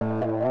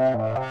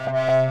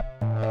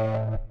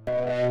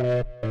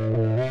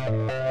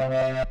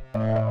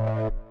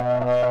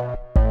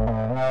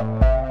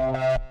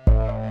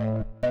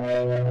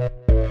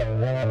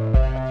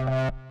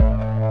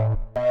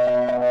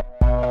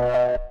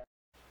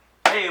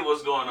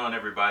what's going on,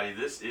 everybody?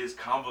 This is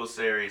Convo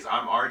Series.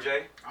 I'm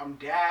RJ. I'm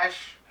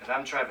Dash. And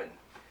I'm Trevin.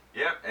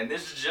 Yep, and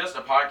this is just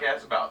a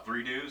podcast about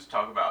three dudes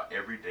talk about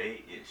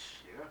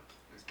everyday-ish. Yeah,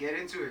 let's get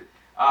into it.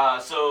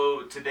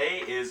 So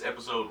today is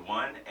episode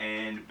 1,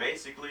 and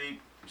basically,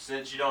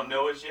 since you don't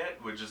know us yet,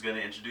 we're just going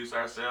to introduce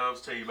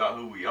ourselves, tell you about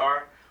who we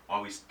are,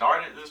 why we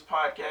started this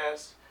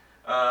podcast.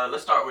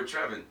 Let's start with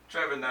Trevin.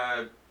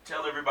 Trevin,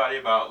 tell everybody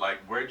about,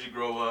 where'd you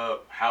grow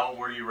up, how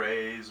were you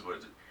raised,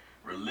 was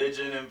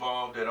religion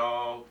involved at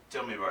all?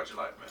 Tell me about your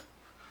life, man.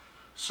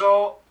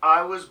 So,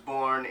 I was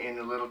born in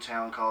a little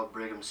town called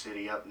Brigham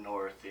City up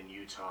north in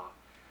Utah.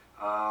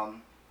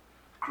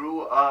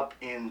 Grew up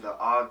in the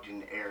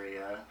Ogden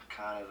area,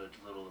 kind of a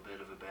little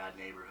bit of a bad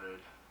neighborhood.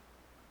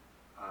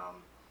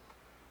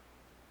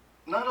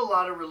 Not a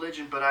lot of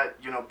religion, but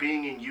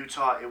being in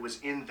Utah, it was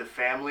in the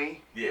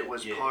family. Yeah, it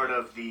was part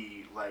of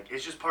the,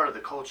 it's just part of the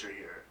culture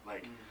here.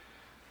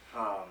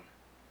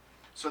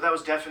 So that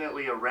was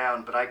definitely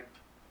around, but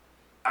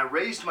I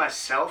raised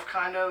myself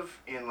kind of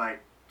in,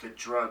 the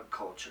drug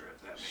culture,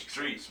 if that makes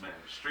Streets, sense. man.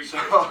 Streets.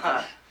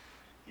 So,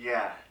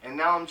 yeah, and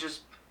now I'm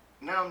just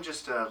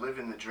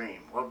living the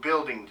dream, or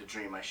building the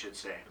dream, I should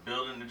say.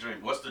 Building the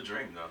dream. What's the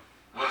dream, though?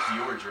 What's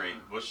your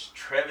dream? What's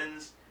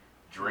Trevin's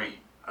dream?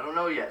 I don't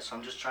know yet, so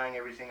I'm just trying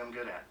everything I'm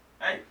good at.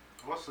 Hey.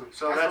 Awesome.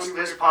 So that's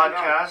this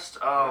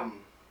podcast,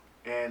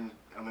 and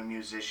I'm a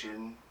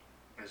musician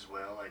as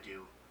well. I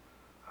do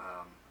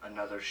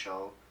another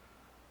show,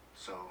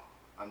 so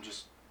I'm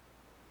just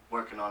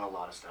working on a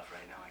lot of stuff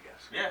right now, I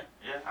guess. Yeah,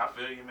 I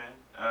feel you,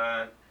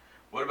 man.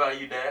 What about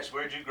you, Dash?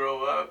 Where'd you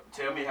grow up?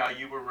 Tell me how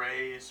you were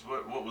raised.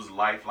 What was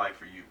life like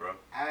for you, bro?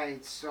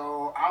 Alright,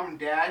 so I'm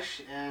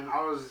Dash, and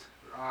I was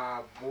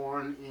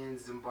born in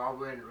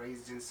Zimbabwe and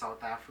raised in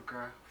South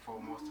Africa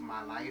for most of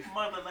my life.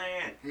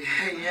 Motherland.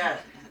 Yeah.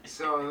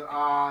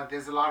 So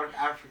there's a lot of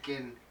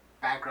African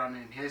background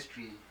in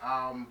history,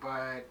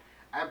 but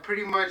I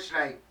pretty much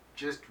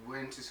just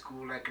went to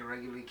school like a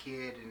regular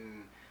kid,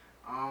 and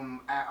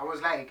I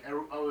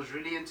was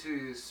really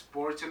into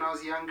sports when I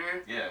was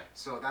younger. Yeah.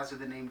 So that's where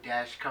the name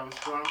Dash comes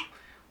from.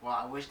 Well,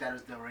 I wish that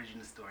was the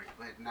original story,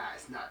 but nah,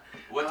 it's not.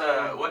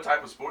 What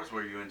type of sports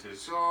were you into?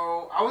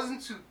 So I was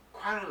into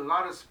quite a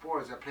lot of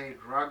sports. I played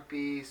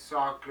rugby,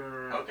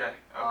 soccer, Okay.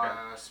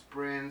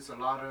 sprints, a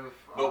lot of.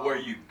 But were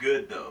you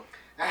good though?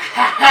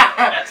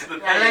 That's the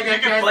thing. You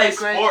can play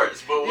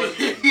sports, but was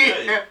you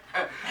good? Yeah.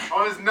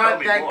 I was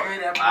not that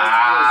good at most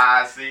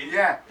Ah, of those. see.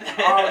 Yeah.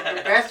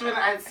 The best one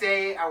I'd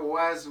say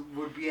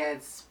would be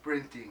at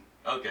sprinting.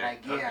 Okay.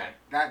 Okay.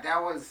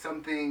 That was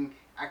something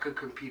I could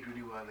compete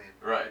really well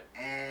in. Right.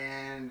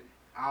 And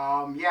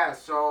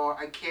so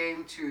I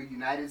came to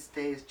United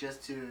States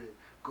just to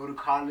go to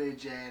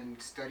college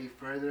and study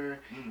further.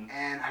 Mm-hmm.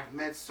 And I've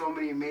met so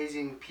many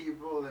amazing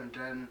people and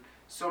done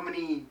so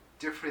many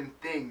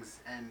different things,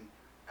 and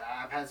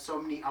I've had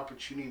so many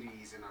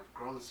opportunities, and I've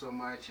grown so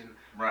much. And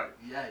right.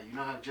 Yeah,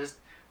 I've just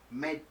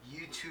met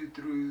you two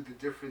through the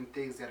different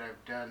things that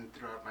I've done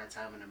throughout my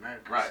time in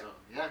America. Right. So,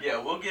 yeah. Yeah,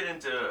 we'll get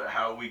into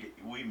how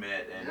we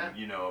met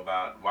and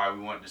about why we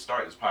wanted to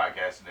start this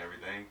podcast and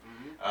everything.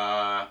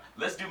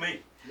 Mm-hmm. Let's do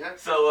me. Yeah.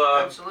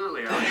 So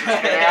Absolutely. I was just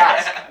gonna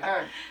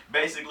ask.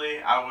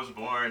 Basically, I was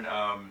born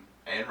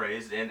and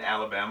raised in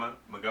Alabama,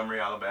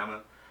 Montgomery,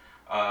 Alabama.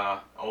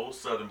 Old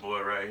Southern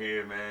boy right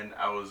here, man.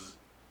 I was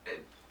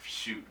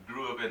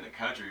grew up in the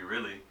country,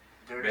 really.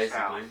 Dirty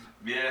basically. South.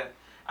 Yeah.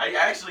 I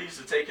actually used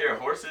to take care of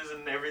horses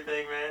and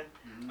everything, man.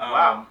 Mm-hmm.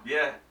 Wow.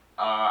 Yeah.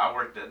 I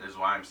worked at this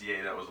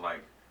YMCA that was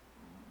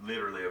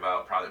literally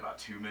probably about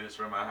 2 minutes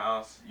from my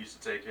house.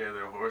 Used to take care of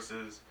their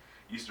horses.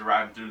 Used to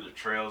ride them through the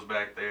trails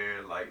back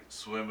there,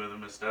 swim with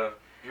them and stuff.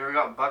 You ever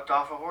got bucked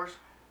off a horse?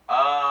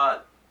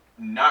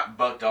 Not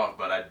bucked off,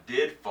 but I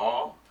did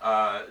fall.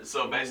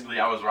 So basically,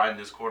 I was riding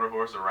this quarter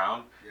horse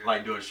around,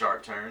 doing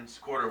sharp turns.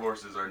 Quarter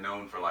horses are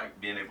known for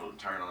being able to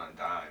turn on a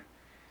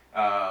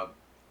dime.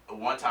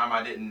 One time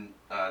I didn't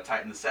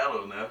tighten the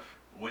saddle enough,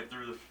 went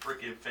through the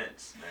freaking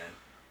fence, man.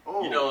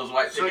 Oh. You know those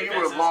white So picket you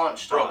fences? were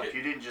launched Broke off. it.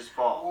 You didn't just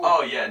fall.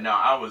 Oh yeah, no,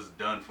 I was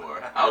done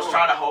for. I was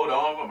trying to hold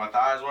on, but my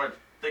thighs weren't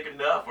thick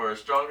enough or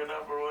strong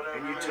enough or whatever.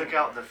 And you took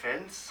out the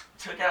fence?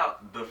 Took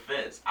out the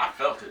fence. I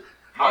felt it.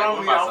 How long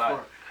with were you my out side.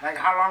 for?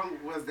 How long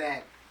was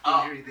that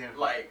injury there?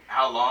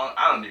 How long?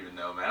 I don't even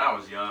know, man. I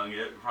was young.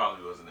 It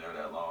probably wasn't there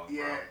that long.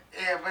 Yeah,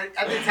 bro. yeah, but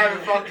at the time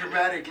it felt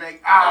dramatic.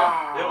 It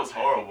was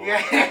horrible.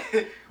 Yeah.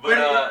 But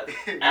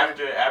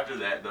after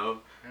that though,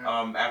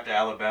 after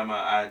Alabama,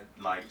 I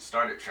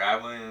started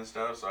traveling and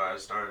stuff. So I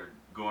started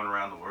going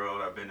around the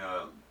world. I've been to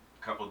a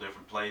couple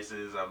different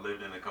places. I've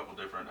lived in a couple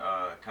different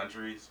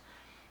countries.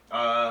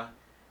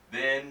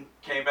 Then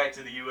came back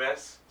to the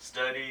U.S.,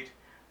 studied,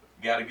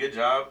 got a good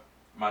job,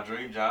 my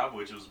dream job,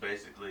 which was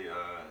basically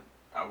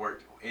I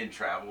worked in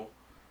travel.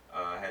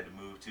 I had to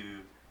move to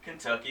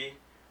Kentucky,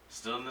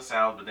 still in the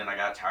South, but then I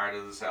got tired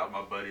of the South.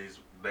 My buddies,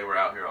 they were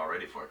out here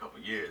already for a couple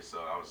years, so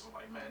I was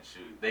like, man,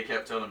 shoot. They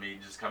kept telling me,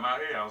 just come out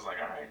here. I was like,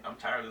 all right, I'm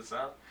tired of the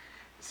South.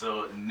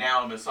 So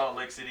now I'm in Salt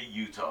Lake City,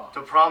 Utah.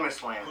 The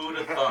promised land. Who'd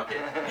have thought it?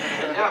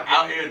 Yeah.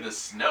 Out here in the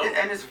snow.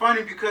 And it's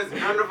funny because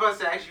none of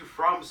us are actually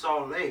from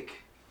Salt Lake.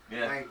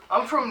 Yeah. Like,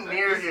 I'm from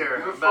near here,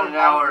 you're about from an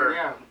hour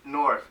yeah,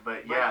 north,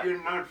 but but yeah.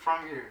 you're not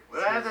from here.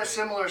 Well, I have a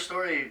similar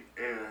story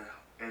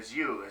as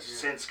you.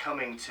 Since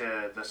coming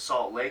to the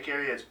Salt Lake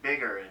area, it's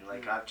bigger, and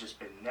like I've just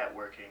been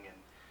networking, and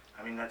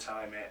I mean that's how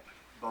I met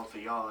both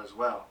of y'all as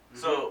well.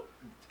 So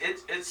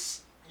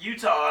it's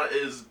Utah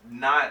is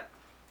not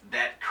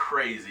that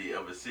crazy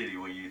of a city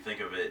when you think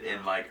of it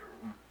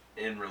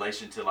in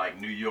relation to like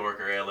New York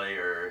or LA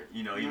or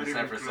even Not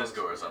San even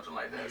Francisco close. or something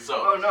like that. Oh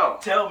So no.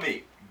 tell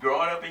me,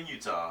 growing up in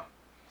Utah,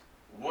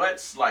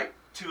 what's like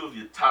two of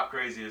your top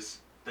craziest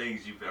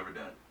things you've ever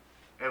done?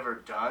 Ever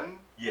done?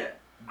 Yeah,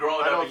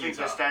 growing I up don't in think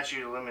Utah. the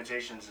statute of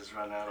limitations has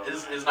run out on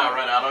It's not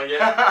run out on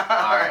yet?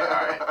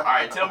 All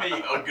right. Tell me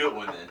a good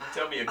one then.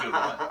 Tell me a good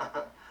one.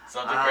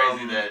 Something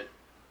crazy that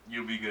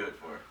you'll be good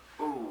for.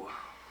 Ooh.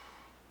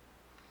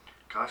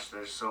 Gosh,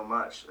 there's so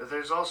much.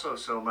 There's also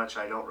so much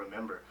I don't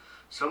remember.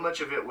 So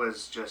much of it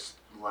was just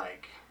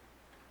like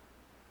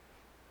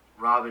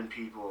robbing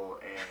people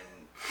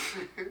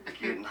and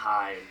getting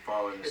high and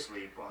falling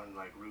asleep on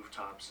like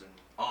rooftops and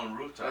On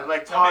rooftops.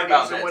 like Tell me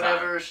about parties and that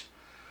whatever. time.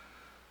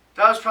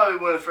 That was probably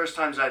one of the first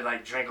times I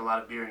like drank a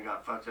lot of beer and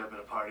got fucked up at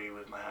a party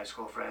with my high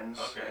school friends.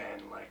 Okay.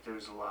 And like there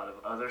was a lot of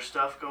other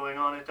stuff going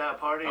on at that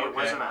party. Okay, It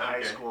wasn't a high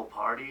okay. school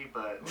party,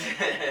 but like,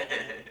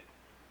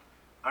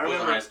 I It wasn't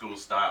remember high school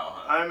style,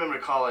 huh? I remember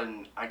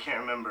calling, I can't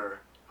remember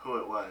who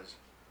it was,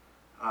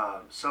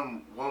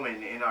 some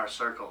woman in our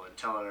circle and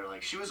telling her,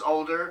 like, she was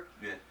older.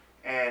 Yeah.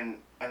 And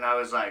I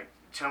was like,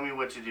 tell me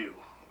what to do.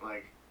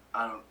 Like,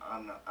 I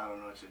don't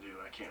know what to do.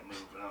 I can't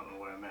move. I don't know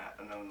where I'm at.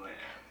 And I'm like,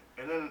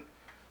 and then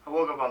I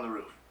woke up on the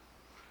roof.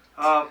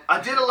 I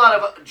did a lot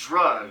of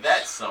drugs.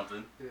 That's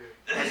something.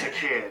 As a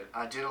kid.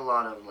 I did a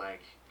lot of,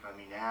 like,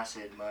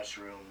 acid,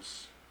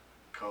 mushrooms,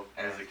 coke,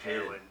 As a meth, kid.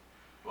 heroin.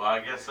 Well, I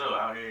guess so.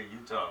 Out here in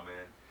Utah,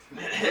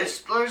 man.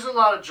 There's a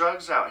lot of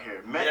drugs out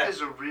here. Meth Yeah.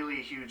 is a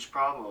really huge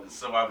problem.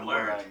 So I've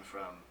where learned. I'm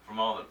from. From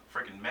all the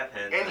freaking meth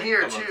heads. And that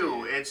here come up to too,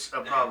 you. it's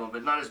a problem,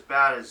 but not as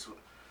bad as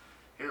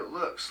it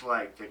looks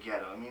like the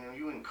ghetto. I mean,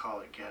 you wouldn't call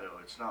it ghetto.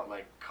 It's not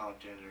like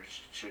Compton or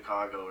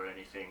Chicago or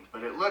anything,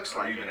 but it looks Or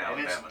like even it. And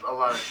it's Alabama. a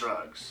lot of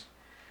drugs.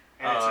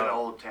 And it's an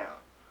old town.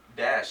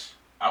 Dash,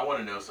 I want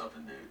to know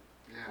something, dude.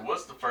 Yeah.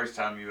 What's the first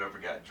time you ever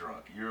got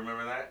drunk? You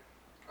remember that?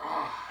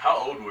 Oh, How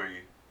old were you?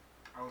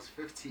 I was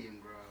 15,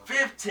 bro.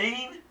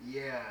 15?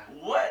 Yeah.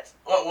 What?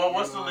 Well,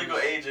 what's It the legal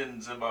was- age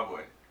in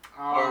Zimbabwe?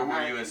 Or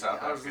were you in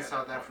South I was in Africa at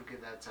South that Africa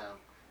at that time.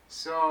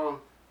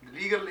 So the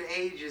legal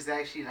age is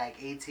actually like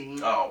 18.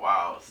 Oh,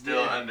 wow.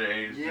 Still Yeah.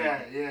 underage.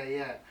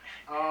 Yeah.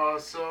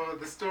 So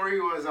the story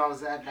was I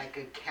was at like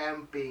a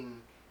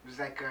camping. It was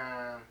like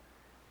a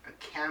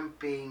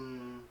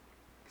camping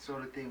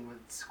sort of thing with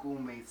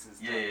schoolmates and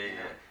stuff. Yeah. you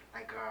know?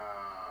 Like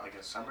Like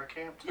a summer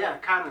camp? yeah,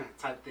 kind of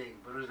type thing,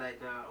 but it was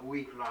like a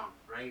week long,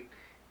 right?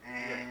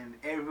 And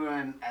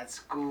everyone at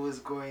school was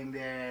going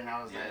there, and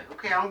I was like,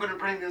 okay, I'm gonna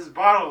bring this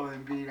bottle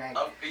and be like,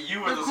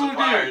 You were the cool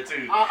supplier, dude.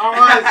 too. I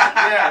was,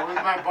 yeah, with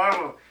my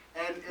bottle.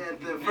 And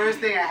the first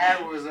thing I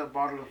had was a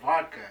bottle of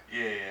vodka.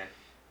 Yeah.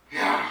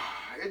 Yeah,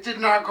 it did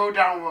not go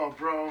down well,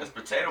 bro. That's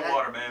potato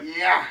water, man.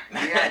 Yeah.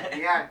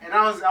 And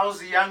I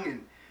was a youngin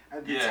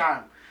at the Yeah.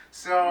 time,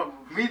 so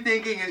me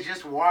thinking it's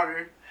just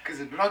water because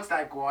it looks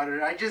like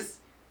water. I just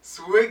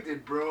swigged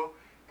it, bro,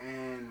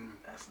 and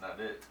That's not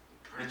it.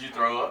 Did you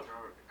throw up?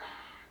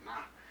 Nah,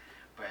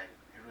 but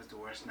it was the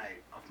worst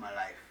night of my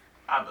life,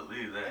 I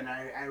believe that. and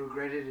I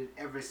regretted it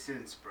ever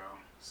since, bro.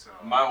 So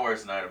My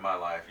worst night of my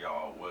life,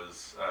 y'all,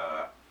 was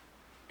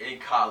in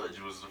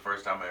college. Was the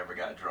first time I ever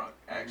got drunk,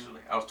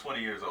 actually. I was 20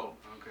 years old.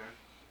 okay.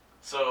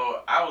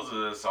 So I was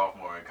a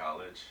sophomore in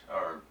college,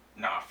 or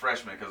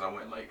freshman because I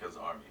went late because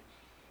of Army.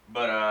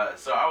 But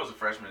so I was a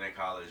freshman in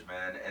college,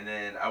 man, and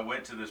then I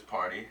went to this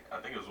party. I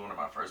think it was one of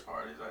my first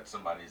parties at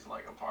somebody's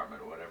like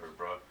apartment or whatever,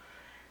 bro.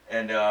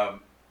 And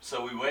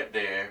so we went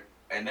there,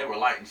 and they were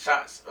lighting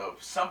shots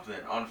of something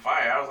on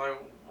fire. I was like,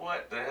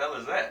 what the hell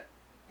is that?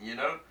 You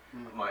know?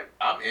 I'm like,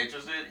 I'm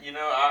interested. You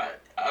know,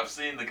 I've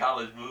seen the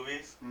college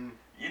movies.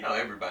 You know,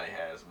 everybody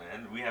has,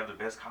 man. We have the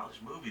best college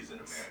movies in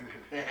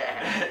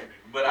America.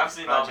 But I've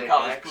seen all the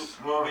Project college X.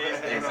 movies.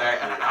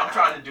 Exactly. I'm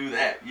trying to do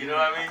that. You know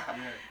what I mean?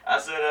 Yeah. I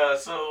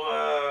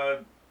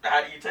said,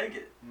 how do you take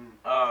it?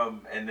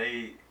 And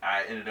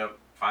I ended up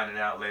finding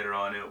out later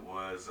on it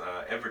was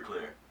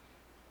Everclear.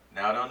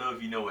 Now, I don't know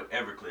if you know what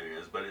Everclear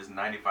is, but it's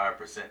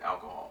 95%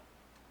 alcohol.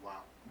 Wow.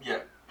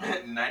 Yeah,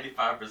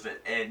 95%,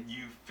 and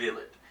you feel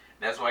it.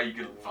 That's why you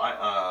can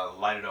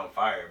light it on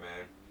fire,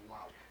 man. Wow.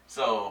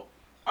 So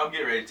I'm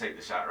getting ready to take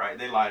the shot, right?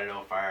 They light it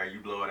on fire, you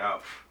blow it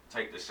out,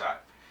 take the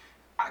shot.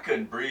 I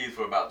couldn't breathe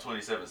for about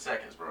 27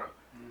 seconds, bro.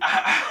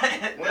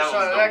 That One was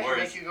shot of the that can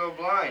worst. make you go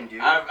blind,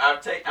 dude. I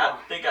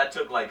think I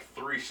took like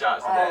 3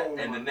 shots of that, Oh,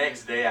 and the my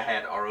next day I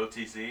had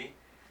ROTC,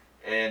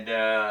 And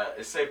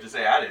it's safe to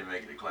say I didn't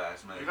make it to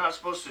class, man. You're not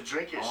supposed to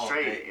drink it Oh,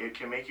 straight. man. It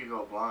can make you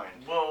go blind.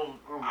 Well,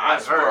 Oh, I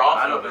I've swore heard. off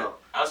I of don't it. know.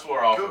 I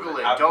swore off Google of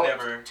it. it. I've Don't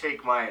never.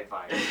 take my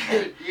advice.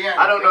 Yeah.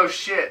 I don't know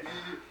shit.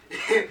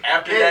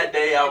 After that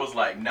day, I was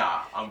like,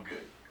 nah, I'm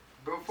good.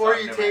 Before So I've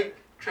you never take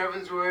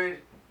Trevor's word,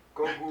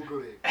 go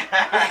Google it.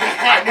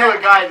 I knew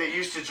a guy that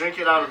used to drink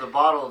it out of the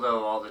bottle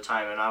though all the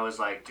time, and I was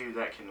like, dude,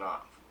 that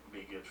cannot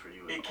be good for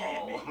you at It can't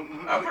all. be.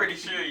 I'm pretty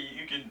sure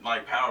you can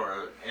like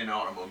power an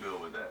automobile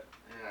with that.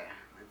 Yeah,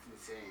 that's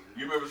insane.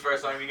 You remember the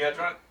first time you got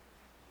drunk?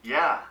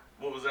 Yeah,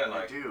 What was that I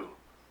like? do.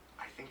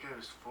 I think I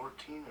was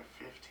 14 or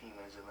 15.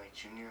 I was in like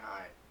junior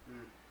high,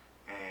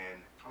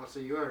 and Oh, so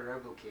you're a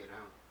rebel kid,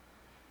 huh?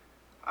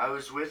 I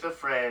was with a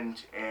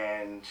friend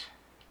and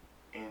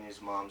in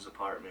his mom's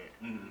apartment,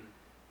 Mm.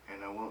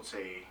 and I won't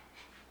say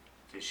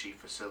that she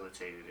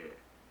facilitated it,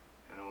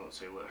 and I won't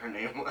say what her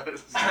name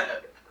was.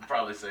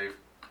 Probably safe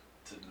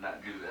to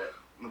not do that.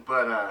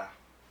 But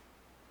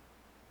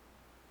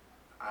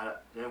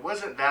it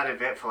wasn't that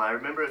eventful. I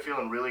remember it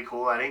feeling really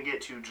cool. I didn't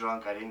get too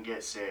drunk. I didn't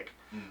get sick.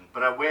 Mm.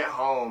 But I went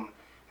home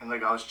and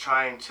like I was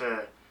trying to.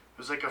 It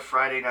was like a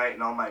Friday night,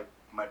 and all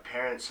my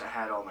parents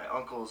had all my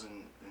uncles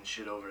and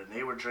shit over, and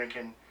they were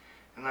drinking,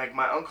 and like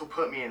my uncle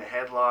put me in a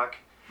headlock,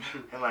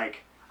 and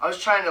like I was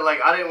trying to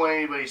I didn't want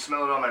anybody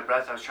smelling on my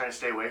breath. I was trying to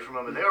stay away from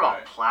them, but they were all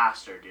Right.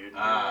 plaster, dude.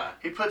 Ah.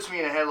 He puts me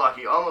in a headlock.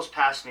 He almost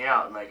passed me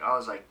out, and like I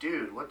was like,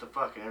 dude, what the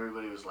fuck? And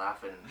everybody was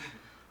laughing.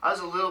 I was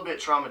a little bit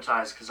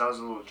traumatized because I was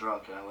a little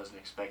drunk and I wasn't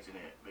expecting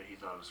it, but he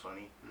thought it was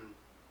funny.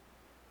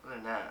 Other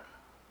than that,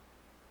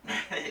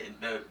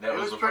 that it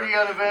was the pretty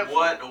first- uneventful.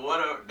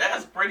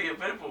 That's pretty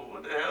eventful.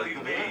 What the hell you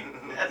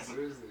mean? That's, What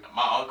is it?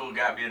 my uncle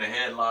got me in a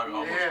headlock,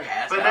 almost Yeah.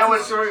 passed But out. that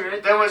was Sorry,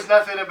 right there was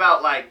nothing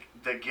about like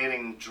the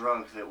getting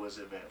drunk that was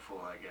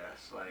eventful. I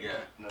guess Yeah.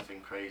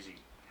 nothing crazy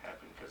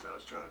happened because I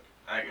was drunk.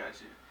 I got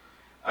you.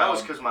 That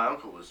was Um, because my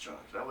uncle was drunk.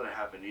 That would have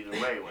happened either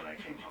way when I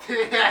came home.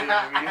 You know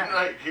what I mean?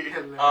 Like,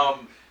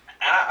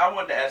 I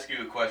wanted to ask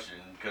you a question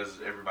because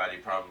everybody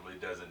probably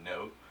doesn't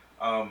know.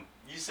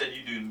 You said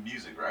you do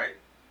music, right?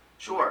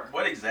 sure.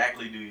 What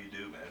exactly do you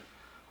do, man?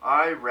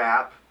 I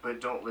rap,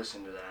 but don't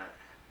listen to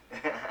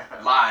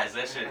that. Lies.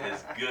 That shit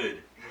is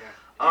good.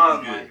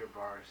 Um, good. Your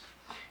bars.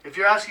 If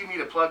you're asking me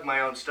to plug my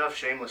own stuff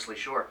shamelessly,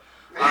 sure.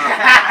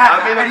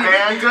 I'm in a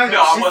band.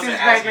 No, I She wasn't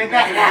sits back asking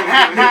like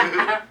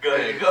that. Go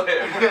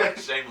ahead.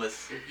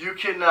 Shameless. You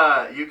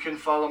can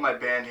follow my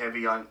band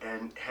Heavy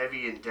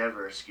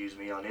Endeavor,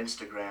 on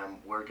Instagram.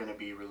 We're gonna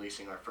be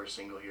releasing our first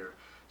single here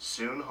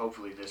soon,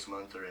 hopefully this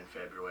month or in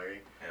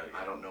February. Hell yeah.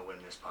 I don't know when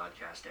this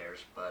podcast airs,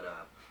 but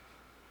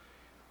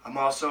I'm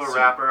also a So-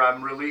 rapper.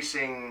 I'm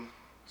releasing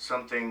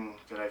something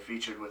that I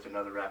featured with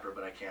another rapper,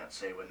 but I can't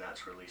say when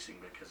that's releasing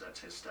because that's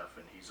his stuff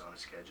and he's on a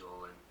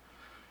schedule, and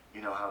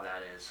you know how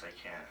that is. I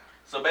can't.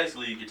 So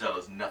basically, you can tell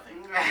us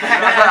nothing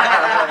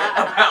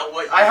about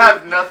what you I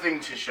have nothing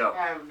to show.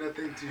 I have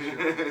nothing to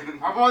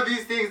show. Of all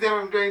these things that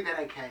I'm doing that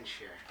I can't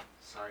share.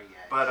 Sorry,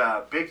 guys.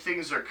 But big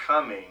things are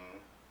coming.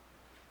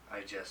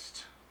 I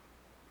just,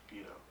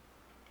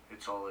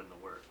 it's all in the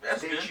works. That's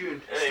Stay good.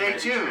 tuned. Hey, Stay man.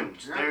 tuned.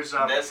 Yeah. There's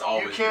That's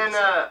always you can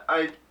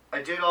good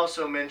I did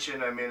also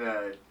mention I'm in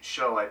a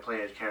show. I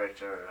play a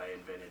character I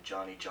invented,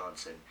 Johnny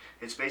Johnson.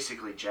 It's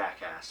basically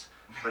Jackass,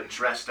 but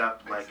dressed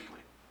up like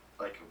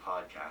a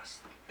podcast.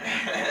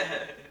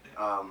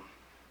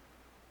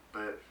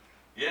 But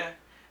Yeah.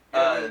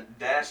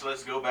 Dash,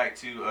 let's go back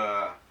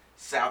to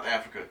South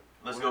Africa.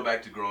 Let's go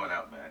back to growing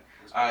up,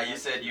 man. You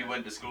said you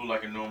went to school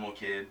like a normal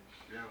kid.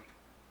 Yeah.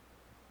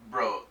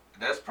 Bro,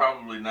 that's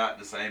probably not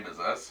the same as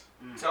us.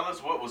 Mm. Tell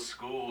us, what was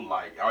school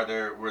like? Were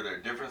there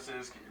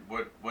differences?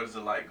 What is it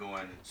like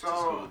going to So,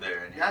 school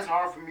there? And That's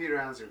hard for me to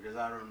answer because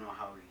I don't know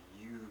how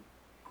you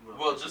grew up.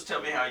 well, just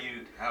tell me how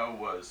it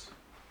was.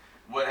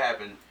 What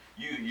happened?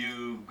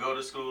 You go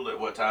to school at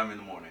what time in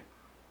the morning?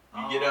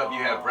 You get up, you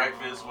have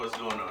breakfast. What's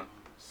going on?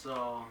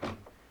 So,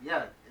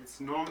 yeah, it's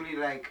normally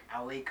like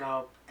I wake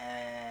up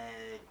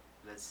at,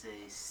 let's say,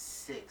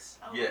 6.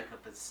 I Yeah. wake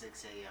up at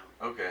 6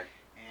 a.m. Okay.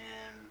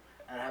 And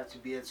I'd have to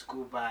be at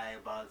school by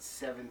about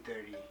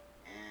 7:30.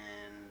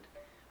 And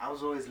I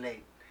was always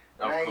late.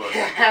 Of Like- course.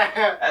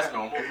 That's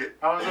normal.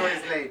 I was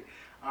always late.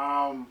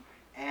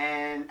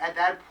 And at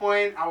that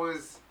point, I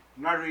was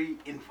not really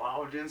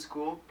involved in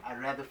school. I'd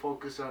rather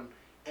focus on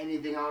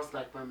anything else.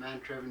 Like my man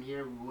Trevin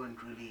here, we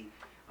weren't really,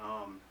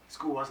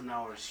 school wasn't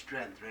our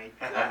strength, right?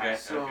 Okay.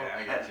 So okay.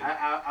 I got you.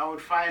 I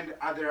would find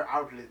other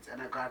outlets,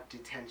 and I got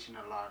detention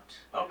a lot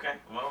Okay.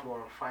 Well,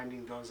 for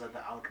finding those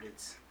other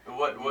outlets.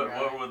 what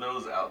were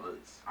those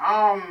outlets?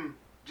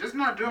 Just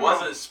not doing It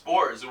wasn't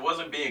sports. It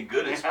wasn't being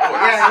good at sports.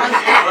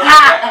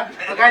 Yeah, It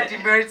wasn't I got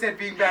demerits at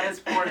being bad at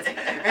sports.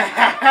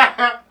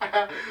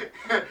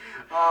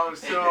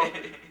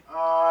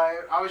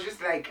 I was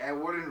just like, I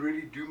wouldn't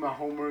really do my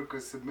homework or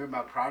submit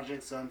my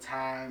projects on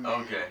time.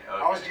 Okay.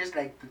 I was just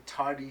like the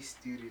tardy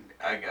student.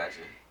 I got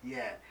you.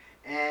 Yeah.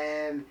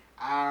 And,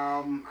 but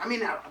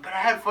I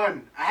had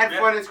fun. I had Yeah.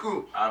 fun at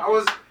school.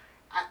 Obviously.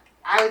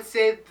 I would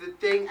say the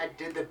thing I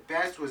did the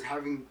best was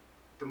having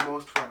the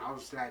most fun. I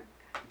was like,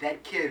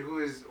 that kid who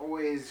is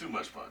always Too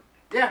much fun.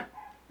 yeah.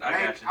 I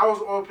Like, got you. I was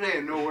all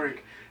play, no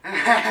work.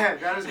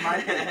 That is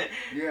my thing.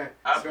 Yeah.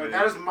 I So feel that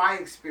you. was my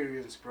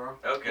experience, bro.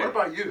 Okay. What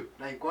about you?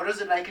 Like, what is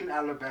it like in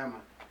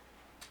Alabama?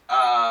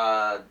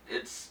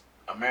 It's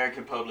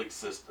American public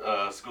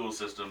school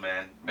system,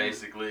 man.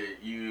 Basically,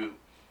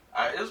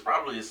 it's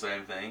probably the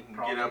same thing.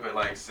 Probably. Get up at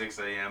like 6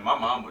 a.m. My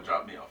mom would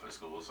drop me off at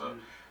school, so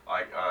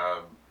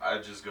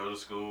I'd just go to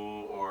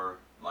school, or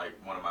like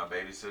one of my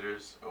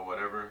babysitters or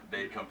whatever,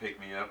 they'd come pick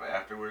me up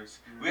afterwards.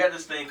 We had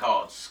this thing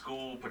called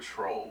school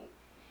patrol.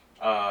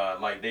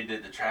 Like they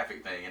did the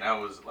traffic thing, and I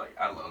was like,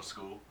 I love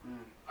school.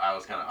 I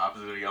was kind of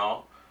opposite of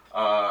y'all.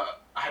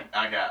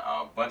 I got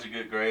a bunch of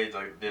good grades.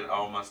 I did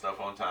all my stuff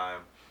on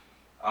time.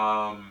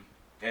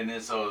 And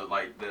then so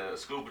like the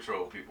school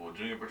patrol people,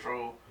 junior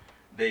patrol,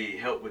 they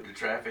help with the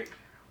traffic.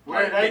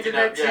 Word, Like, I picking did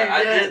that up- too. yeah,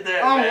 I yeah. did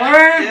that, Oh, man.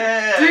 word?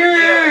 Yeah, Dude,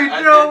 yeah,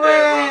 I no did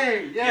that,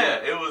 way. bro. Yeah.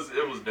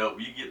 It was dope.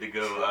 You get to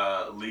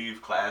go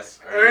leave class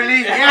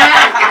Early?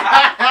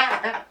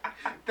 Yeah.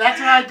 That's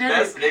why I did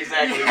That's it.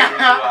 exactly the Yeah. reason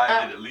why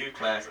I did it. Leave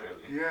class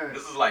early. Yeah.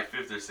 This is like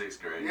 5th or 6th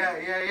grade. Yeah.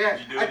 Did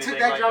you do I anything took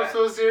that like job that?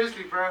 so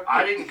seriously, bro.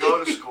 I didn't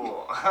go to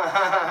school.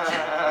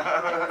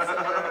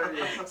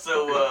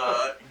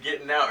 So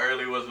getting out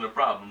early wasn't a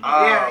problem.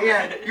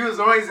 Yeah. He was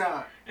always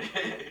out.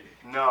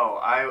 No,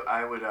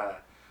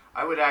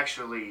 I would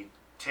actually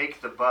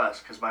take the bus,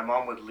 because my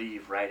mom would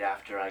leave right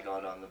after I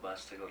got on the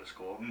bus to go to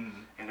school,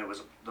 and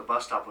the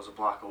bus stop was a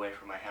block away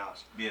from my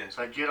house. Yeah.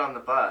 So I'd get on the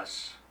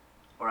bus,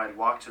 or I'd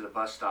walk to the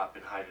bus stop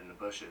and hide in the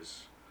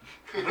bushes.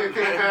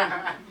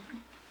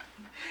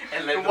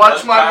 And let the Watch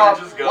bus my driver mom.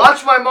 just go.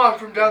 Watch my mom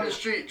from down the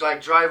street,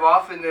 like drive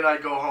off, and then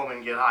I'd go home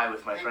and get high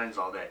with my friends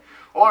all day.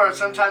 Or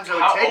sometimes I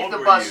would How take old the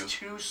were bus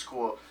you? to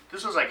school.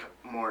 This was like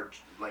more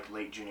like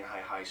late junior high,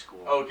 high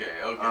school. Okay.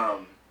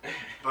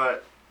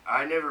 But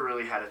I never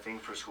really had a thing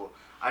for school.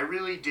 I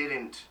really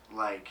didn't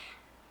like.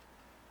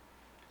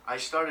 I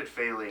started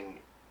failing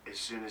as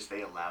soon as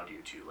they allowed you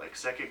to. Like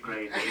 2nd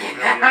grade,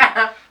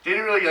 they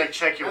didn't really like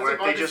check your That's work.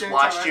 about They the just same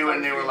watched time I you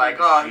and started they were failing. like,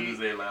 "Oh, As soon as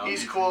they allowed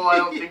he's you. cool. I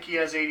don't think he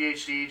has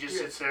ADHD. He just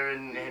sits there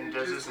and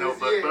does Just his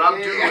notebook." yeah, But I'm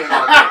yeah, doing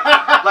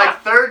yeah. all day.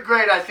 Like 3rd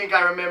grade, I think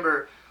I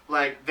remember.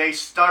 Like they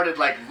started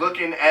like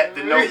looking at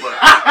the notebook,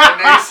 and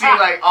they see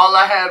like all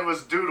I had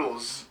was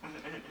doodles.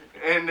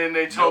 And then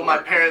they told my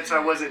parents I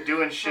wasn't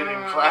doing shit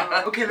in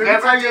class. Okay, let me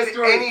Never tell you a did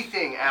story.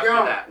 anything after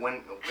Yo, that.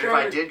 If Trevor,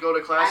 I did go to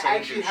class, I I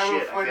didn't do actually have a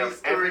shit. I funny failed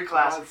story every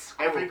class, about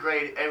school. every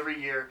grade,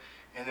 every year,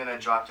 and then I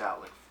dropped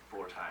out like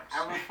 4 times.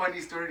 I have a funny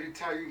story to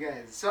tell you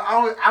guys. So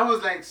I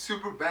was like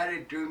super bad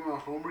at doing my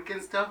homework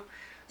and stuff.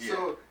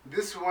 So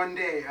this one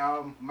day,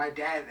 my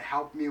dad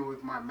helped me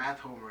with my math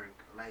homework.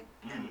 Like,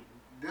 and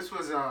this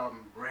was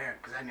rare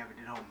because I never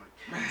did homework.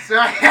 So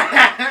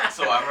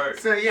So I've heard.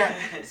 So yeah,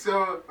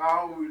 so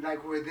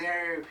like we're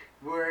there,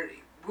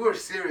 we were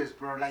serious,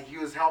 bro. Like he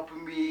was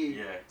helping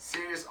me,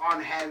 serious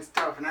on hand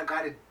stuff, and I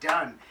got it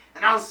done.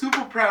 And I was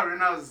super proud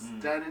when I was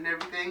done and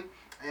everything.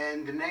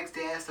 And the next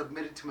day I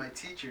submitted to my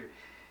teacher,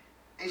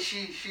 and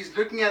she's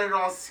looking at it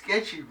all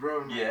sketchy,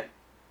 bro. I'm like,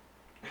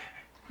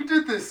 who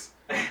did this?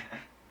 I'm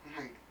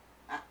like,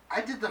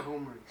 I did the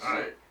homework. She's All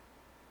right.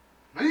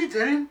 like, no, you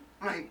didn't.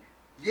 I'm like,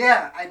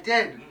 yeah, I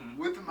did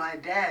with my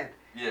dad.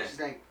 Yeah. She's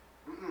like,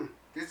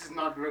 this does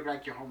not look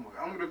like your homework.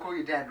 I'm gonna call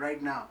your dad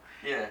right now.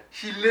 Yeah.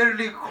 She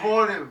literally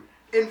called him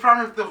in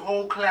front of the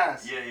whole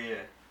class. Yeah.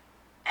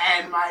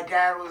 And my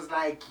dad was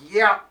like,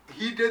 yeah,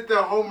 he did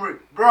the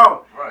homework.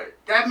 Bro, Right.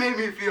 that made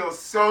me feel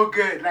so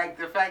good. Like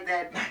the fact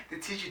that the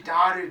teacher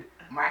doubted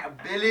my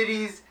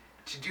abilities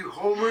to do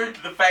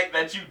homework. The fact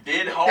that you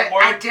did That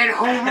homework. I did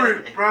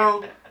homework,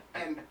 bro.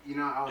 And, you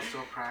know, I was so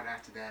proud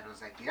after that. I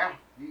was like, yeah,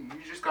 you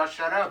just got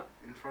shut up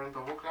in front of the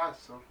whole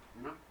class. So,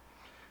 you know.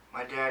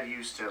 My dad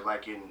used to,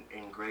 like in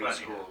grade Funny.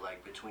 school,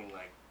 like between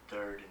like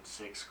 3rd and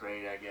 6th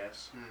grade, I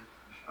guess.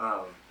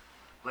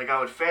 Like I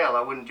would fail,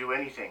 I wouldn't do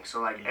anything. So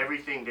like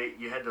everything that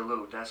you had the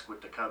little desk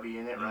with the cubby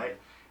in it, right?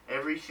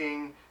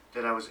 Everything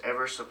that I was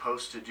ever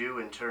supposed to do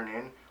and turn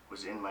in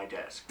was in my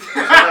desk.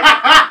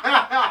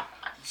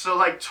 So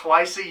like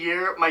twice a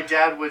year, my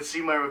dad would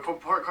see my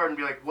report card and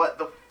be like, "What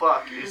the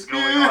fuck is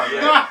going on?"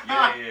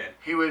 Yeah.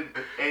 He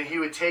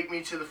would take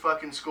me to the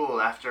fucking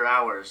school after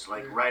hours,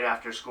 like right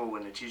after school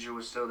when the teacher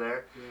was still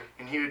there,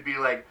 and he would be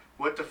like,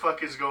 "What the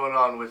fuck is going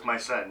on with my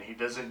son? He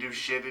doesn't do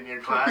shit in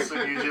your class,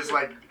 and you just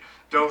like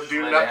don't Just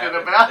do let nothing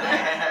it about it."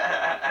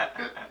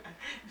 happen.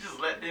 Just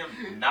let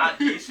them not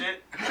do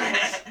shit.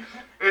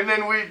 And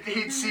then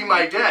he'd see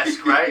my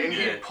desk, right, and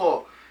Yeah. he'd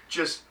pull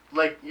just.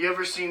 Like, you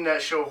ever seen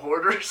that show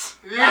Hoarders?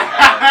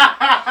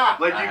 Yeah.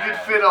 Like, you could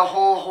fit a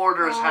whole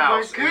hoarder's Oh my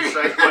house goodness.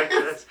 inside like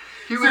this.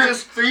 He would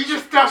just So you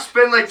just stopped.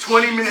 spend like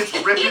 20 minutes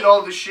ripping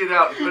all the shit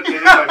out and putting it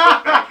in my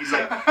book bag. He's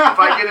like, if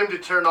I get him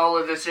to turn all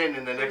of this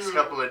in the next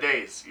couple of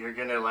days, you're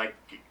gonna like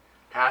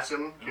pass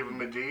him, give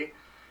him a D.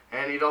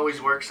 And he'd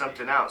always work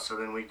something out. So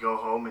then we'd go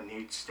home and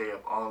he'd stay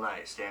up all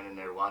night standing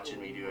there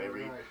watching me do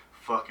every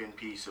fucking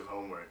piece of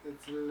homework.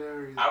 It's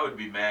hilarious. I would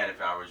be mad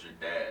if I was your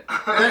dad.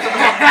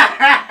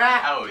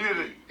 I would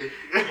be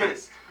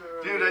pissed.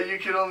 Dude, you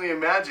can only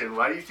imagine.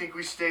 Why do you think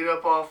we stayed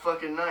up all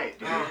fucking night,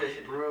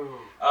 dude? Bro.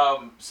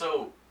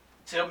 So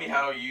tell me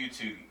how you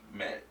two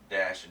met,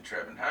 Dash and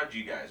Trevin. How did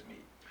you guys meet?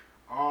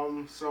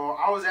 So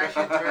I was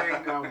actually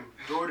doing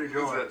door to Is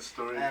door that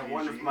story at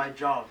one of PG? my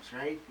jobs,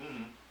 right?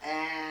 Mm-hmm.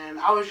 And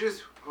I was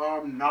just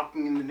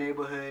knocking in the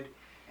neighborhood.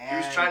 He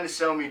And was trying to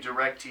sell me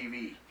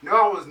DirecTV.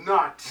 No, I was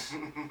not.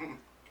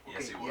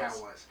 Yes, he was. Yeah,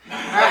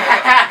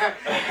 I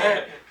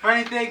was.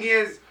 Funny thing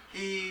is,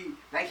 he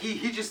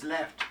just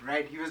left,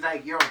 right? He was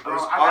like, "Yo, I bro,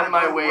 was I gotta on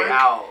my go to way work,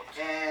 out.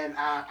 and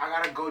I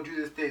gotta go do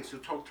this thing." So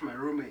talk to my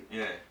roommate.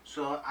 Yeah.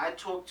 So I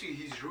talked to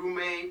his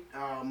roommate.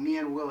 Me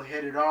and Will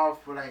hit it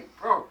off. We're like,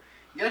 "Bro,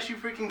 you're actually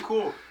freaking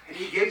cool." And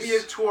he gave me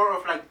a tour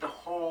of like the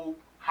whole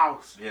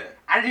house. Yeah.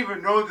 I didn't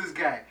even know this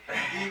guy.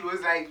 He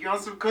was like, "You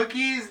want some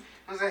cookies?"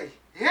 I was like,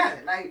 "Yeah."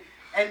 Like,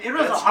 and it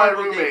was That's a my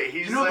horrible roommate. day.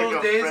 He's You know like those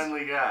a days?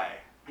 friendly guy.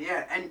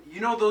 Yeah, and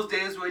you know those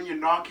days when you're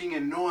knocking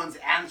and no one's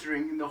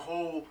answering in the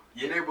whole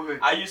neighborhood.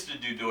 I used to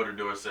do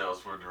door-to-door sales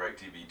for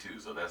DirecTV too,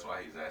 so that's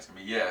why he's asking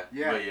me. Yeah.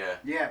 Yeah. But yeah.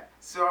 Yeah.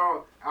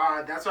 So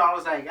that's why I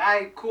was like,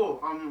 "Alright, cool.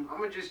 I'm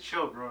gonna just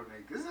chill, bro.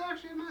 Like, this is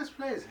actually a nice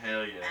place."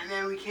 Hell yeah. And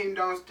then we came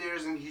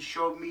downstairs and he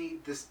showed me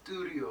the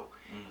studio,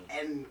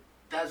 and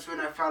that's when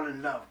I fell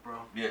in love, bro.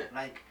 Yeah.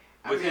 Like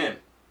With him.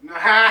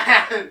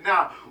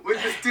 No,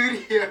 with the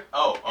studio.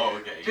 Oh,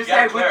 okay. You Just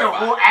gotta like with the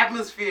clarify. whole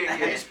atmosphere.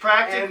 here. He's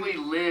practically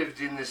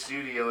lived in the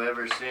studio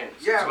ever since.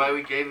 Yeah. That's why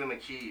we gave him a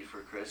key for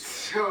Christmas.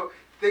 So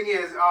thing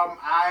is, Come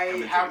I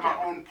into have the my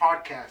camera. own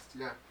podcast.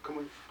 Yeah, come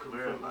on.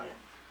 Where am I?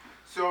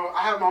 So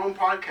I have my own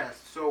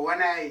podcast. So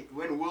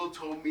when Will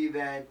told me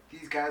that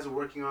these guys are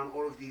working on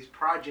all of these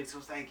projects, I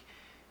was like,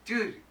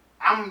 dude,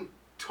 I'm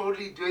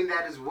totally doing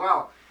that as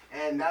well.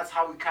 And that's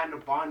how we kind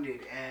of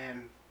bonded,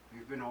 and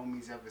we've been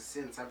homies ever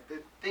since. I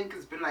think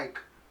it's been like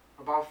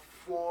about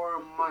 4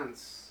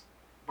 months.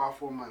 About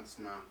 4 months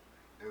now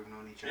that we've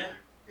known each other.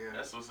 Yeah.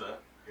 That's what's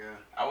up. Yeah.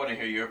 I want to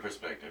hear your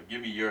perspective.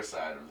 Give me your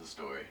side of the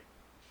story.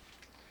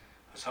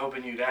 I was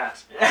hoping you'd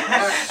ask.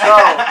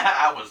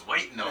 I was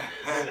waiting on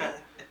this.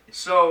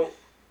 So,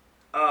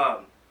 I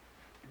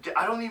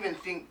don't even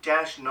think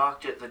Dash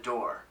knocked at the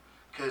door.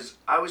 Because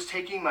I was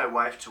taking my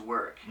wife to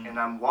work, and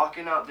I'm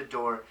walking out the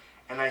door,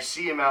 and I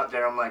see him out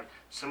there. I'm like,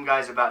 some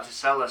guy's about to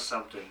sell us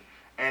something.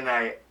 And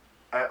I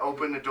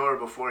opened the door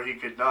before he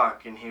could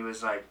knock, and he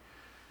was like,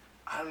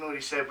 I don't know what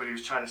he said, but he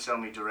was trying to sell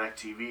me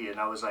DirecTV. And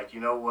I was like, you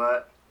know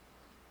what?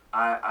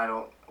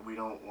 We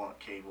don't want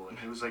cable. And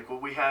he was like, well,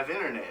 we have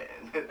internet.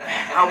 And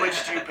how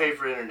much do you pay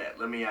for internet?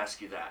 Let me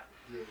ask you that.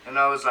 Yeah. And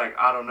I was like,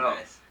 I don't know.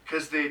 Nice.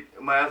 Because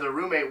my other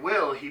roommate,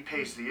 Will, he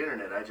pays the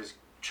internet. I just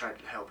tried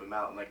to help him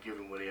out and like give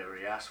him whatever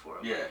he asked for.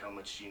 I'm Yeah. like, how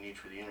much do you need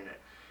for the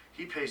internet?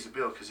 He pays the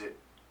bill because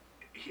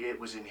it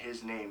was in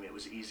his name. It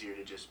was easier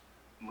to just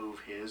move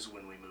his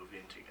when we moved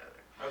in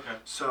together. Okay.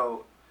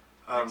 So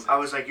Makes I sense.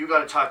 was like, you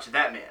got to talk to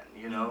that man,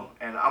 you know?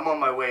 And I'm on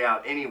my way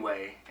out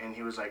anyway. And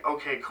he was like,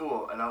 okay,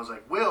 cool. And I was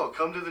like, Will,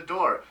 come to the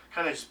door.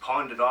 Kind of just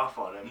pawned it off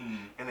on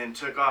him and then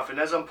took off. And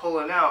as I'm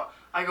pulling out,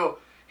 I go,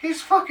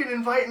 he's fucking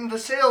inviting the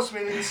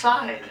salesman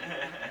inside.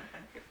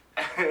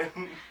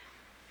 And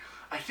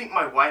I think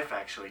my wife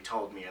actually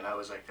told me, and I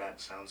was like,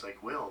 that sounds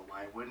like Will.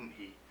 Why wouldn't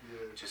he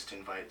just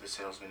invite the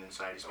salesman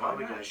inside? He's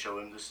probably going to show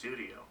him the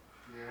studio.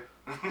 Yeah.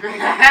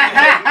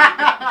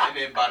 And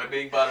then bada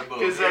bing, bada boom.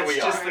 Because Here that's we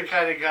just are. the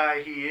kind of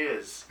guy he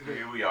is.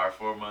 Here we are,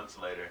 4 months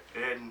later.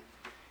 And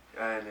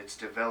it's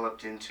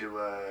developed into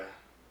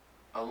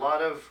a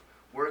lot of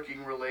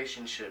working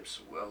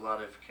relationships, a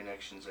lot of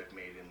connections I've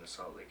made in the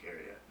Salt Lake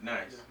area.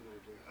 Nice.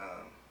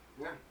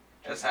 Yeah.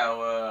 That's how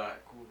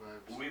Cool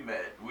vibes.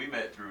 we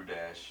met through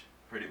Dash,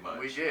 pretty much.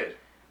 We did.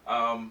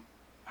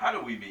 How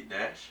did we meet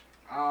Dash?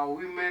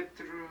 We met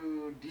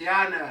through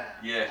Deanna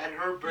Yeah. at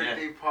her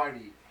birthday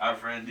party. Our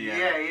friend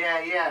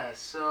Deanna. Yeah.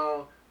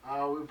 So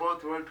we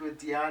both worked with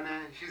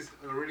Deanna. She's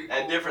a really cool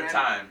At different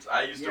friend. times.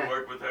 I used to Yeah.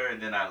 work with her,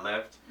 and then I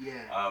left.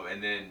 Yeah.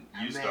 And then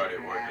I you met started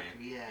her working.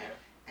 after, yeah.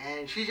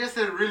 And she's just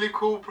a really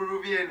cool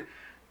Peruvian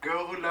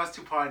girl who loves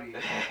to party.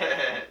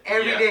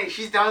 Every day.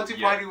 She's down to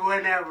Yeah. party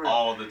whenever.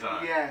 All the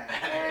time. Yeah.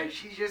 And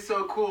she's just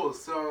so cool.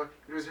 So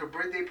it was her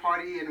birthday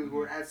party and we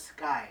were at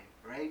Sky,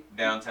 right?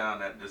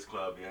 Downtown at this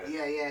club,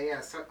 yeah. Yeah.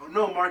 So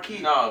no, Marquee.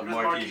 No, It was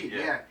Marquee,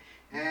 yeah.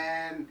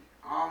 And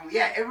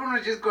everyone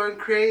was just going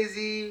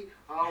crazy.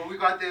 We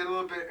got there a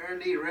little bit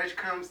early. Reg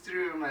comes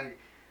through. I'm like,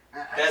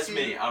 That's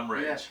me. I'm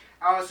Rich.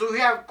 Yeah. So we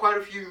have quite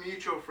a few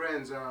mutual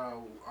friends.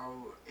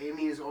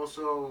 Amy is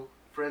also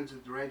friends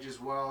with Reg as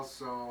well.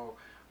 So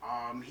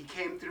he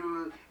came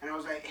through and I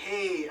was like,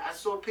 hey, I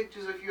saw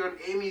pictures of you on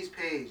Amy's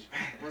page.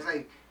 I was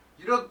like,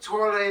 you look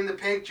taller in the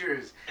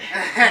pictures. You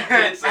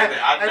did say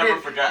that. I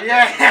never forgot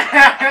Yeah.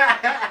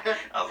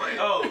 I was like,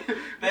 oh,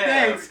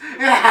 damn. Thanks.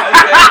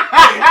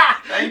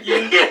 Thank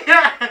you.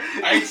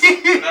 Thanks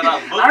that I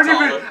look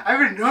taller. I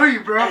don't even know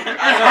you, bro. I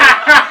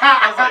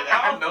was like,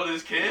 I don't know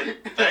this kid.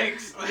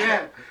 Thanks.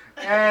 Yeah.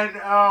 And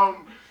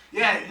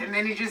and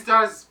then he just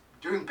starts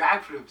doing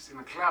backflips in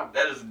a club.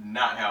 That is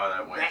not how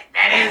that went.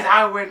 That is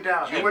how it went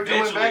down. You were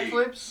doing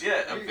Eventually- backflips?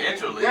 Yeah,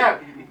 eventually. Yeah.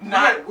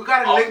 Not We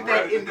gotta off link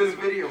that road. in this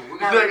video. We He's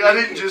gotta like, I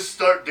link didn't it. just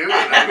start doing it.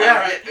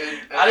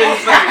 I didn't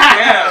say,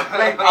 damn,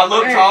 Like, I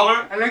look hey,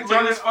 taller. I look Look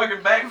at this fucking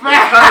backflip.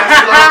 kind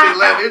of slowly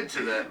led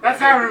into that. That's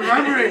how I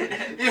remember it.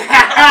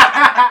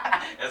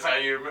 Yeah. That's how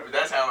you remember.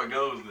 That's how it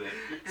goes then.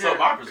 So Yeah.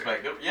 my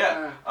perspective,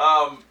 yeah.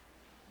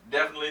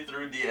 Definitely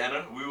through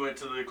Deanna. We went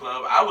to the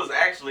club. I was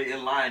actually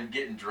in line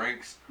getting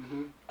drinks.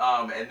 Mhm.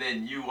 And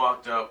then you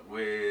walked up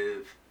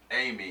with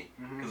Amy,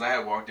 Mhm. because I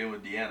had walked in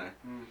with Deanna.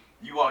 Mhm.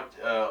 You walked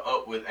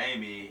up with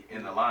Amy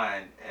in the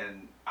line,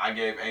 and I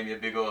gave Amy a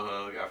big old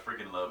hug. I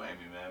freaking love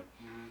Amy, man.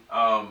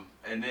 Mhm.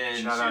 And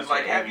then Shout she out was to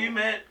like, "Have Amy. you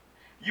met?"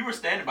 You were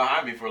standing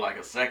behind me for like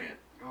a second,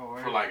 Oh,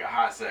 for like a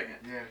hot second.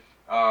 yeah.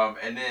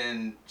 And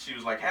then she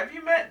was like, "Have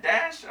you met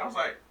Dash?" I was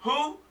like,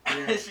 "Who?"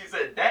 Yeah. She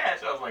said,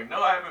 "Dash." I was like,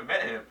 "No, I haven't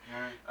met him."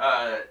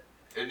 Yeah.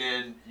 And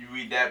then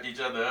we dapped each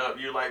other up.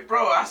 You're like,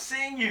 "Bro, I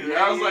seen you." And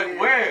Yeah, I was yeah, like, yeah.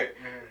 "Where?"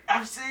 Yeah.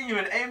 "I've seen you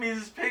in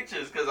Amy's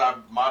pictures," because I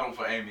modeled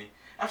for Amy.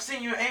 "I've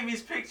seen you in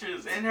Amy's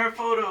pictures, in her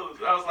photos."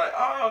 I was like,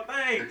 "Oh,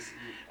 thanks."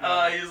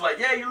 He was like,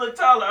 "Yeah, you look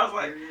taller." I was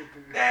like,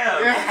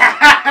 "Damn,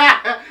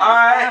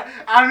 Alright.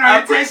 I'm I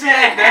not taking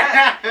appreciate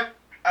that.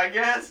 I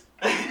guess."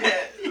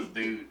 This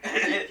dude.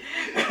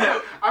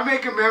 I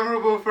make a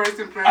memorable first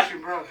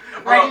impression, bro.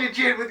 Bro. Like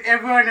legit with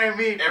everyone I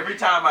meet. Every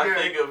time I Yeah.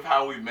 think of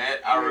how we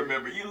met, I Yeah.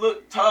 remember you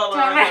look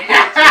taller in the pictures.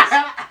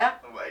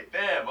 I'm like,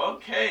 damn,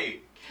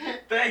 okay,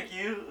 thank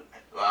you.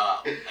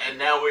 And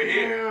now we're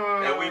here,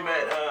 and we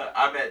met.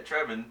 I met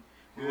Trevin.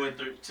 We went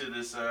through to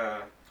this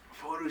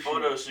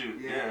photo shoot,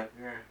 yeah,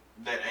 Yeah.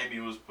 that Amy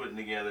was putting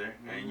together,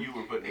 and you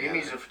were putting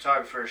Amy's together. a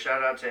photographer.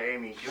 Shout out to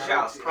Amy. Give her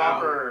Shouts a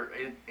proper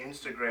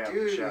Instagram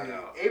Dude, shout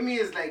out. Amy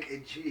is like a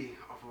G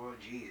of all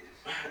G's.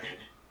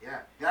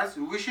 Yeah,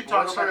 we should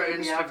talk What's about her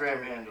Amy Instagram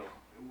after. handle?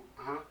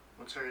 Huh?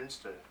 What's her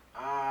Insta?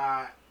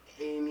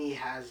 Amy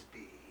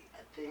Hasby, I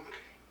think.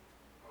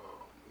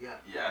 Oh, yeah.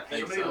 Yeah, I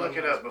think Somebody so. look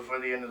it up before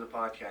the end of the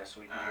podcast so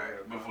we can All hear her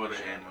right, before the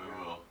proper end, shout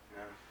we will.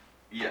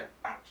 Yeah.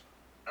 Yeah. Ouch.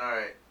 All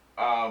right.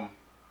 out.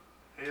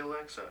 Hey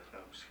Alexa. No,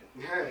 I'm just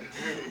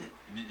kidding.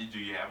 Yeah. Do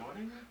you have one?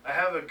 In I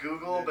have a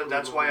Google, but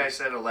that's why I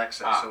said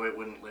Alexa, Ah. so it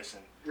wouldn't listen.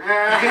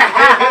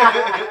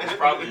 It's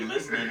probably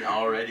listening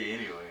already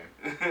anyway.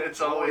 It's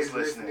always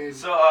listening.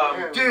 So,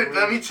 Yeah. Dude,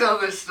 let me tell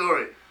this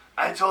story.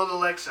 I told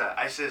Alexa,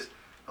 I says,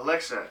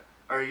 Alexa,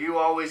 are you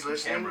always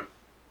listening? camera.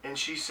 And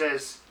she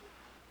says,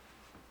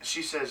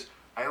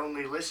 I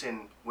only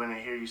listen when I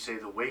hear you say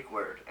the wake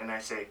word. And I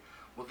say,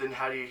 well then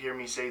how do you hear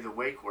me say the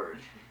wake word?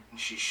 And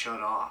she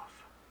shut off.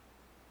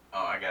 Oh,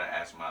 I gotta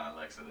ask my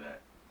Alexa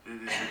that.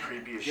 Dude, this is the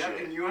creepy as You have the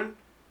shit. new one?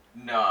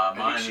 No, I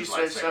mine think she is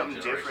like says second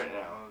something generation. different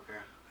now. Oh, okay.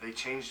 They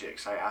changed it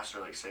because I asked her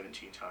like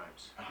 17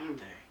 times. Oh, Hmm.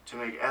 dang. To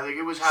make, I think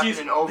it was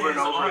happening over and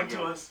They're over on again.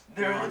 to us.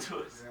 They're Yeah. on to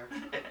us.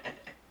 Yeah.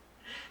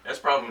 That's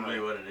probably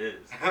what it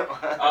is.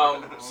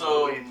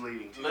 So What are you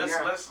leading to?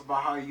 let's-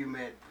 about how you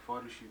met the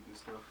photo shoot and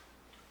stuff.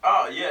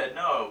 Oh yeah,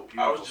 no.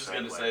 I was Beautiful just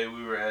gonna segue. say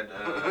we were at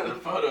the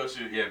photo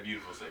shoot. Yeah,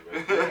 beautiful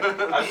segue.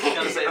 I was just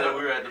gonna say that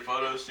we were at the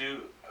photo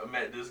shoot. I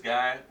met this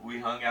guy. We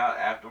hung out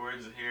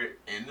afterwards here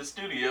in the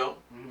studio.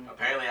 Mm-hmm.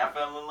 Apparently, I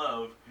fell in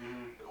love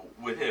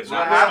with him, So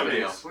not what the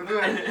studio. happens? With the-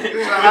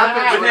 So what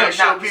happens when Yeah, I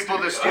show not the people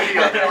the studio.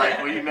 studio? They're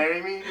like, will you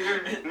marry me?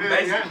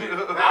 Basically,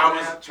 I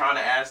was trying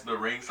to ask the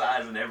ring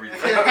size and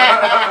everything. He's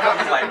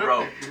like,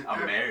 "Bro,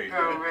 I'm married." Oh,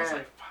 I was man.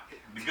 like, "Fuck."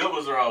 The good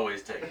ones are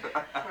always taken.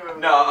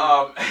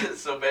 No,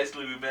 so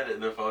basically we met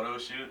at the photo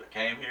shoot.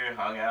 Came here,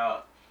 hung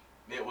out.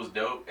 It was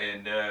dope,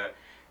 and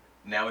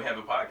now we have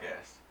a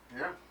podcast.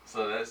 Yeah.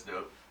 So that's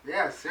dope.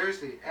 Yeah,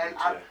 seriously. And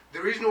Me too.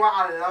 the reason why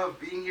I love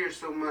being here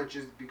so much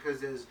is because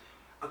there's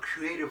a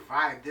creative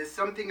vibe. There's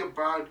something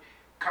about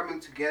coming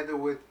together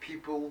with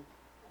people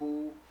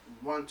who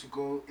want to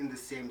go in the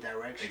same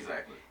direction.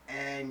 Exactly.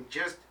 And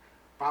just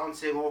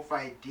bouncing off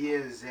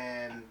ideas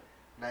and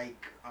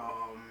like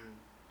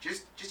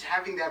just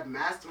having that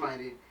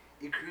mastermind,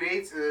 it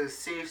creates a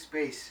safe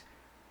space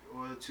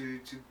or to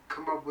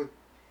come up with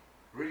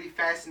really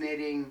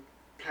fascinating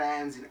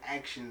plans and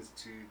actions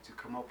to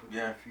come up with in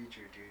Yeah. the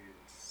future, dude.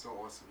 It's so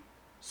awesome.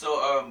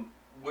 So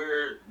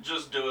we're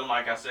just doing,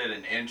 like I said,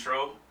 an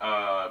intro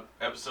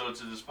episode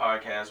to this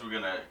podcast. We're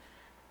gonna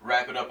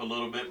wrap it up a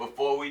little bit.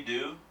 Before we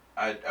do,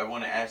 I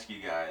want to ask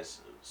you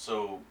guys.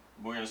 So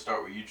we're gonna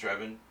start with you,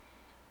 Trevin.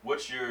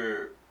 What's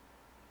your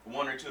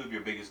one or two of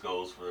your biggest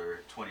goals for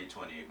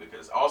 2020?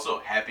 Because also,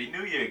 Happy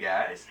New Year,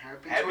 guys.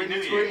 Happy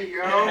New 2020,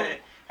 Year. yo.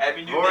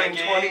 Happy New Roaring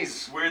Decade.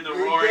 20s. We're the Yay,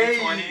 Roaring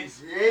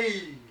 20s.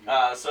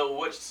 Yay. So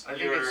what's I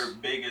think your it's-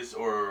 biggest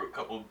or a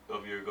couple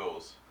of your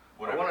goals?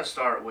 I want to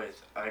start with,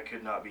 I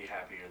could not be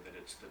happier that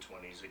it's the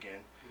 20s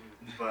again.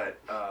 But,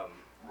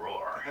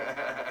 roar.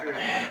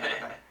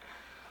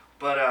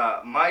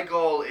 but my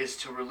goal is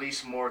to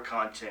release more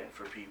content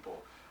for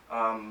people.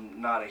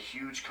 Not a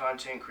huge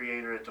content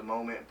creator at the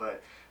moment,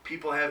 but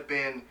people have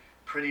been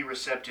pretty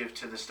receptive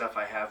to the stuff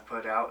I have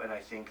put out, and I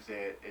think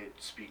that it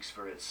speaks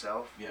for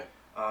itself.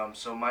 Yeah.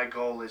 So my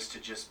goal is to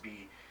just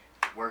be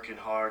working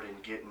hard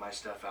and getting my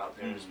stuff out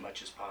there as Mhm.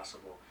 much as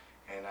possible.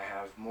 And I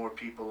have more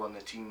people on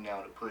the team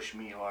now to push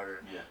me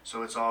harder. Yeah.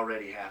 So it's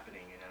already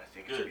happening, and I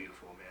think Good. it's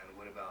beautiful, man.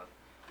 What about,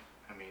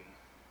 I mean,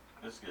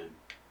 That's good.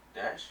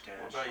 Dash?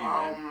 What Dash.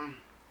 about you, man?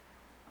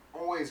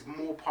 Always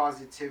more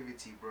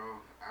positivity, bro.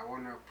 I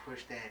want to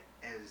push that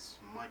as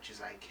much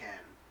as I can,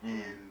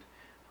 and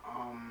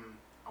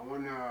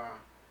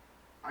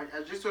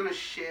I just want to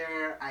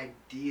share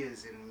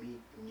ideas and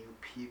meet new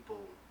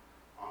people.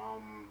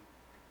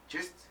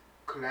 Just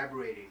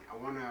collaborating. I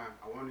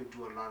wanna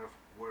do a lot of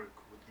work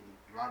within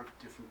a lot of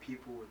different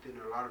people within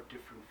a lot of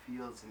different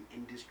fields and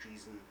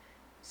industries and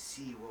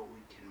see what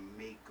we can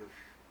make of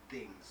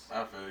things.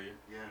 I feel you.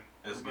 Yeah.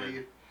 That's What about good.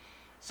 you?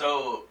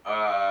 So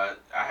I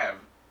have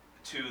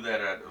two that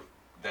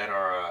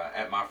are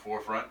at my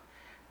forefront.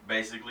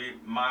 Basically,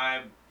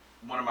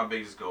 one of my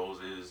biggest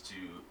goals is to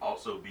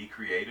also be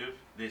creative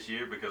this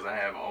year because I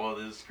have all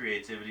this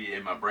creativity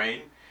in my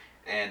brain,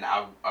 and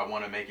I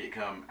want to make it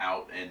come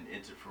out and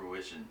into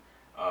fruition.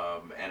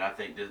 And I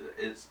think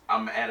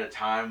I'm at a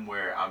time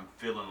where I'm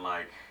feeling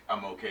like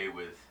I'm okay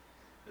with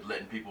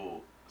letting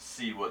people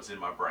see what's in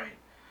my brain.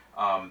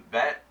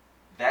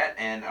 That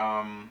and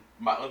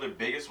my other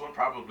biggest one,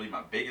 probably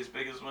my biggest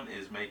one,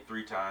 is make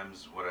 3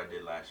 times what I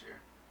did last year.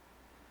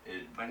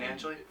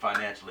 Financially?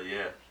 Financially,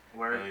 yeah.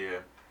 where? Hell yeah.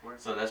 Word.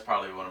 So that's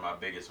probably one of my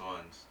biggest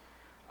ones.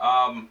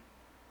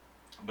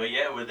 But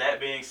yeah, with that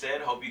being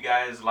said, hope you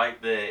guys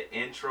like the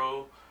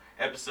intro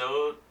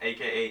episode,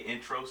 aka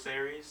intro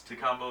series to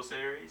combo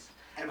series.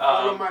 And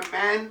follow my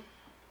man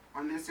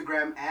on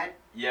Instagram at.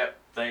 Yep,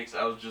 thanks.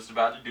 I was just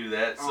about to do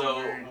that. Oh,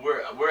 So man.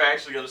 we're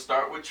actually gonna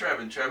start with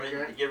Trevin. Trevin,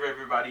 Okay. give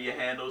everybody your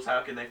handles.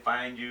 How can they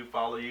find you,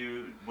 follow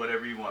you,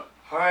 whatever you want.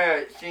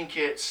 I think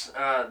it's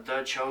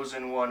The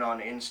Chosen One on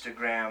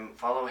Instagram.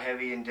 Follow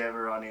Heavy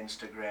Endeavor on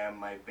Instagram,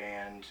 my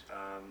band.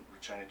 We're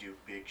trying to do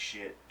big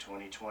shit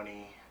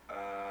 2020.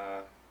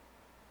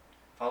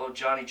 Follow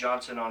Johnny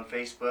Johnson on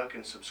Facebook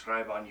and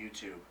subscribe on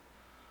YouTube.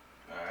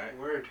 Alright.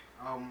 Word.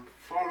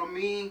 Follow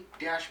me,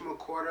 Dash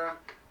McCorda,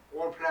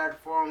 all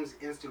platforms,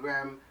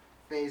 Instagram,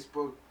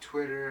 Facebook,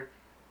 Twitter,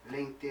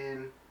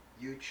 LinkedIn,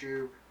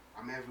 YouTube.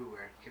 I'm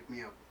everywhere. Hit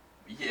me up.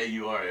 Yeah,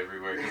 you are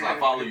everywhere because I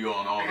follow you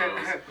on all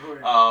those.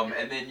 Word.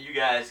 And then you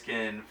guys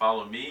can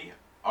follow me,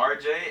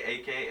 RJ,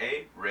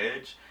 aka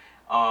Reg,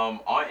 on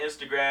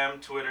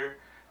Instagram, Twitter,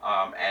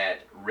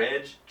 at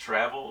Reg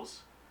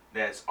Travels.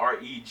 That's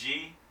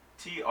REGTRAVEL.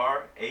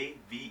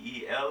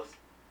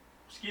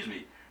 Excuse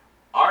me,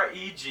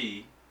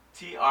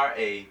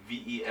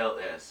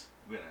 REGTRAVELS.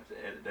 We're gonna have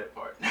to edit that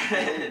part. We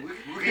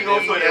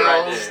gonna put it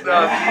right there.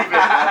 No, leave it.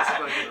 That's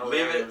fucking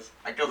Leave it hilarious.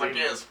 because I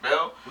can't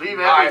spell. Leave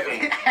Alright.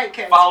 everything. I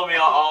can't Follow me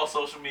on all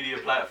social media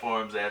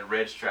platforms at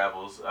Reg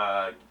Travels.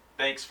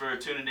 Thanks for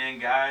tuning in,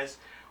 guys.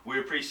 We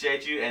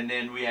appreciate you. And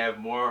then we have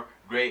more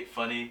great,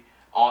 funny,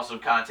 awesome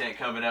content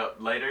coming up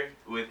later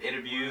with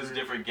interviews,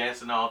 different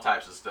guests, and all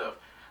types of stuff.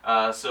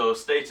 So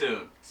stay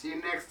tuned. See you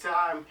next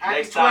time. Happy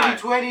Next time.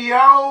 2020,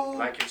 yo!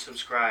 Like and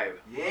subscribe.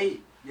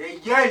 Yay! Yay!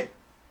 Yay!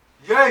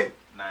 Yay!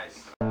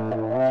 Nice.